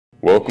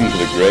Welcome to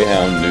the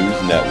Greyhound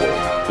News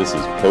Network. This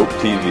is Pope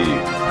TV.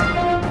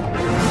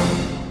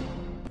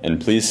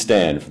 And please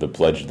stand for the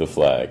Pledge of the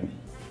Flag.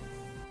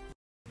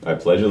 I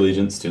pledge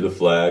allegiance to the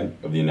flag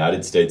of the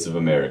United States of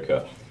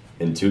America,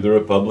 and to the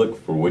republic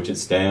for which it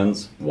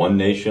stands, one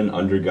nation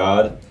under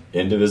God,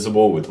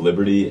 indivisible, with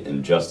liberty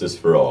and justice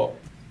for all.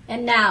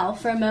 And now,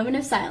 for a moment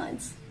of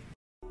silence.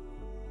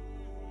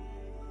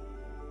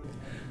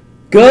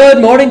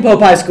 Good morning, Pope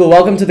High School.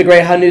 Welcome to the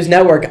Greyhound News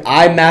Network.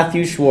 I'm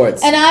Matthew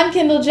Schwartz. And I'm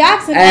Kendall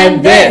Jackson.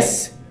 And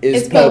this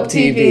is Pope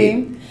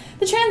TV.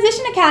 The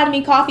Transition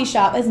Academy Coffee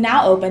Shop is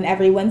now open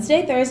every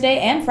Wednesday, Thursday,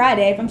 and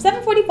Friday from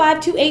 7:45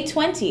 to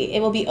 8:20.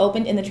 It will be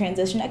opened in the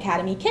Transition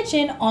Academy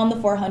kitchen on the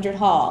 400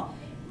 Hall.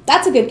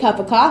 That's a good cup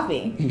of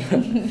coffee.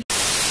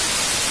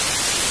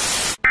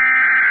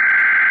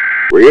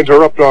 We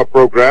interrupt our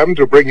program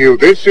to bring you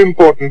this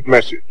important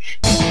message.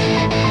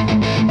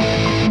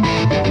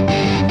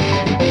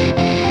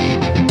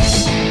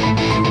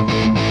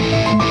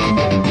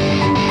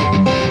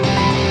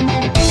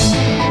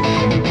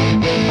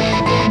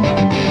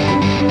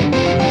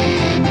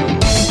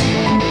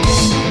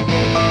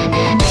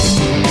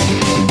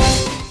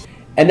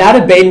 And now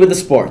to Bane with the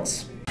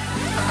sports.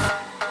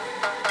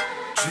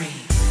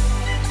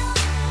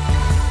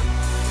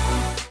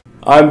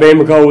 I'm Bane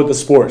McCullough with the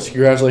sports.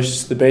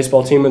 Congratulations to the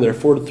baseball team on their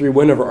 4-3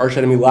 win over arch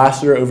enemy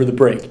Lassiter over the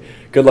break.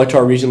 Good luck to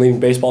our region-leading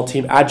baseball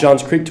team at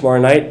Johns Creek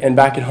tomorrow night and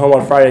back at home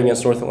on Friday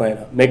against North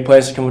Atlanta. Make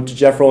plans to come up to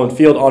Jeff Rowland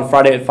Field on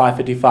Friday at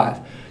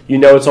 5:55. You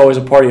know it's always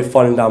a party of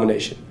fun and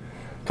domination.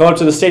 Come up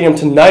to the stadium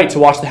tonight to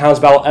watch the Hounds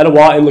battle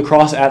Etowah in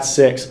lacrosse at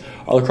 6.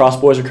 Our lacrosse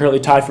boys are currently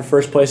tied for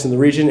first place in the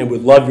region and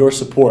would love your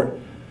support.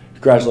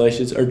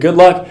 Congratulations, or good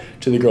luck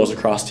to the girls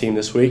lacrosse team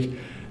this week.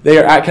 They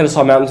are at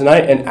Kennesaw Mountain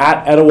tonight and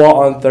at Etowah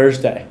on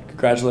Thursday.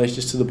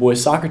 Congratulations to the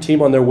boys soccer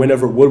team on their win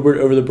over Woodward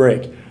over the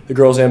break. The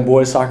girls and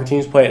boys soccer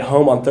teams play at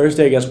home on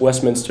Thursday against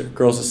Westminster.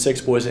 Girls at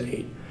 6, boys at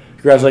 8.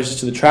 Congratulations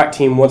to the track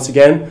team once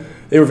again.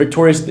 They were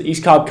victorious at the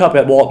East Cobb Cup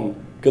at Walton.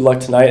 Good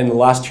luck tonight in the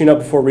last tune-up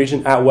before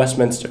region at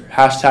Westminster.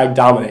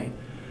 #dominate.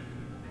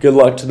 Good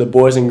luck to the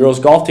boys and girls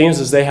golf teams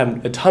as they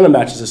have a ton of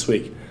matches this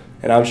week.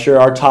 And I'm sure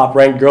our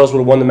top-ranked girls would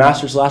have won the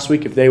Masters last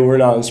week if they were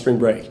not on spring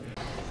break.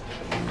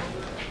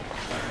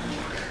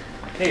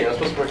 Hey, you're not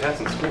supposed to wear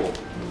hats in school.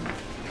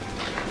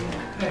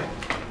 Hey.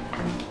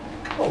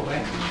 Oh,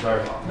 man.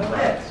 Sorry. No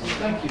hats.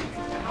 Thank you.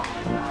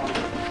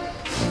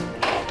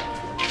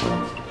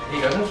 Hey,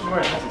 you're not supposed to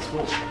wear hats in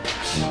school.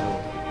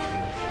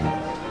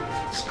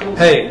 School.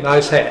 Hey,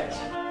 nice hats.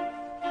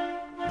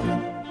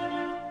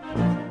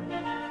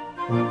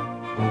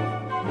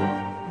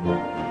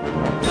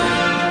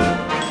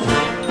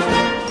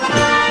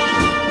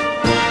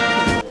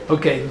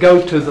 Okay, go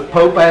to the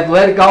Pope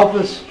Athletic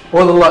Office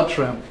or the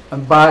lunchroom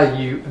and buy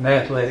you an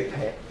athletic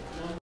hat.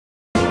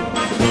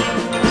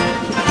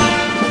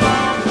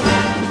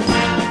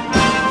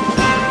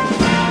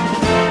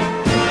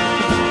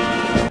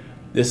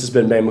 This has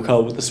been Bane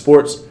McCullough with the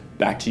sports.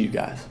 Back to you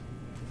guys.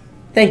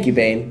 Thank you,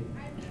 Bane.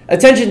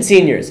 Attention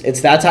seniors,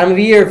 it's that time of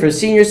year for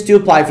seniors to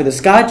apply for the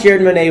Scott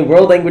Jared Monet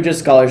World Languages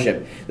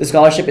Scholarship. The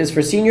scholarship is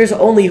for seniors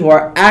only who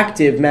are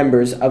active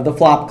members of the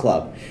FLOP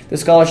Club. The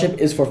scholarship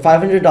is for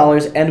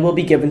 $500 and will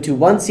be given to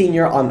one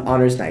senior on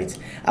honors nights.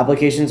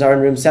 Applications are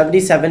in room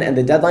 77 and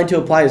the deadline to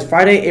apply is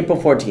Friday, April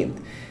 14th.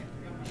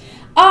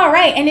 All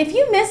right, and if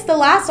you missed the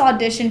last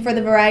audition for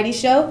the variety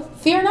show,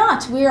 fear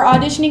not. We are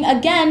auditioning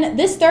again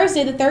this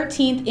Thursday, the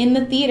 13th, in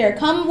the theater.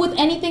 Come with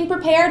anything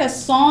prepared, a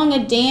song, a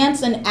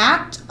dance, an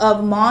act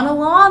of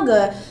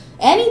monologue,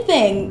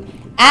 anything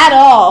at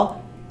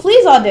all.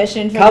 Please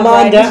audition for the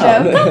variety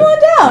show. Come on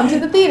down to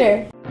the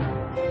theater.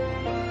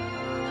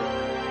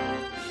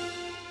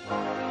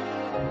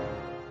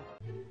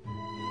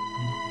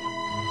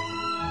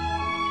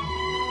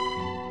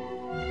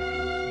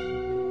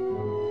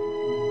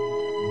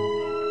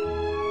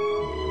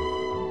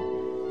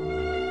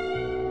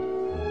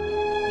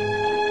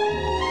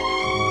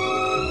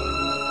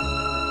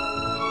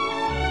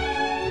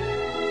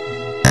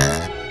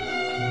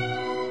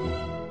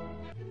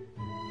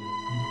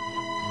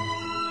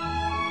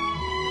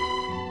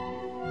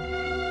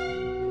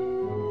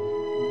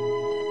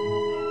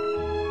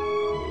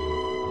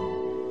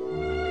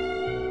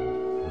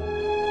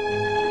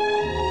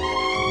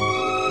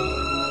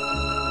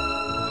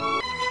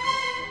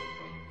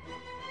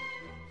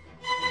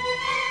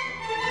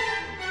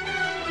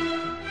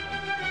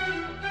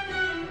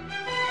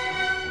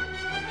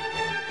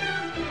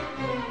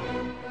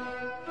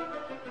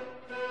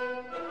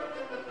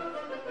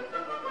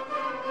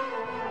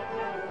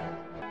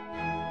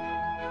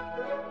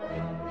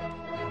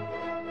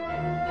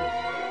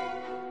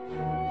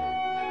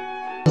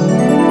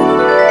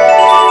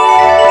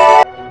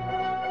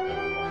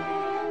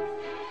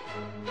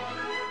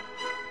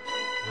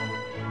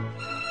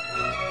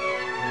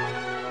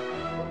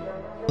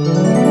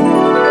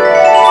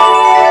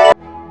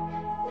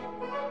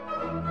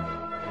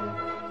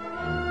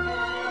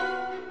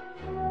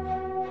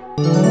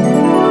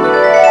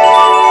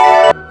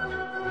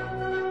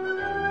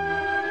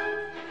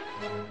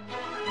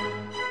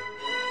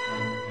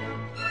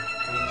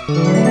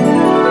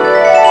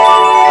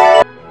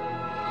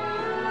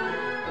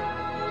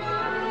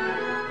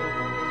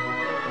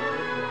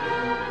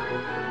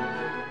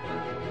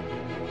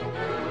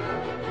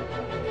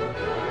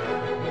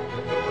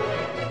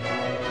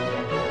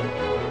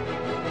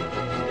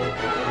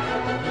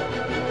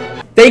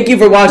 Thank you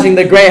for watching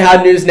the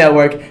Greyhound News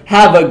Network.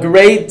 Have a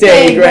great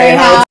day, Hey,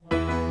 Greyhounds.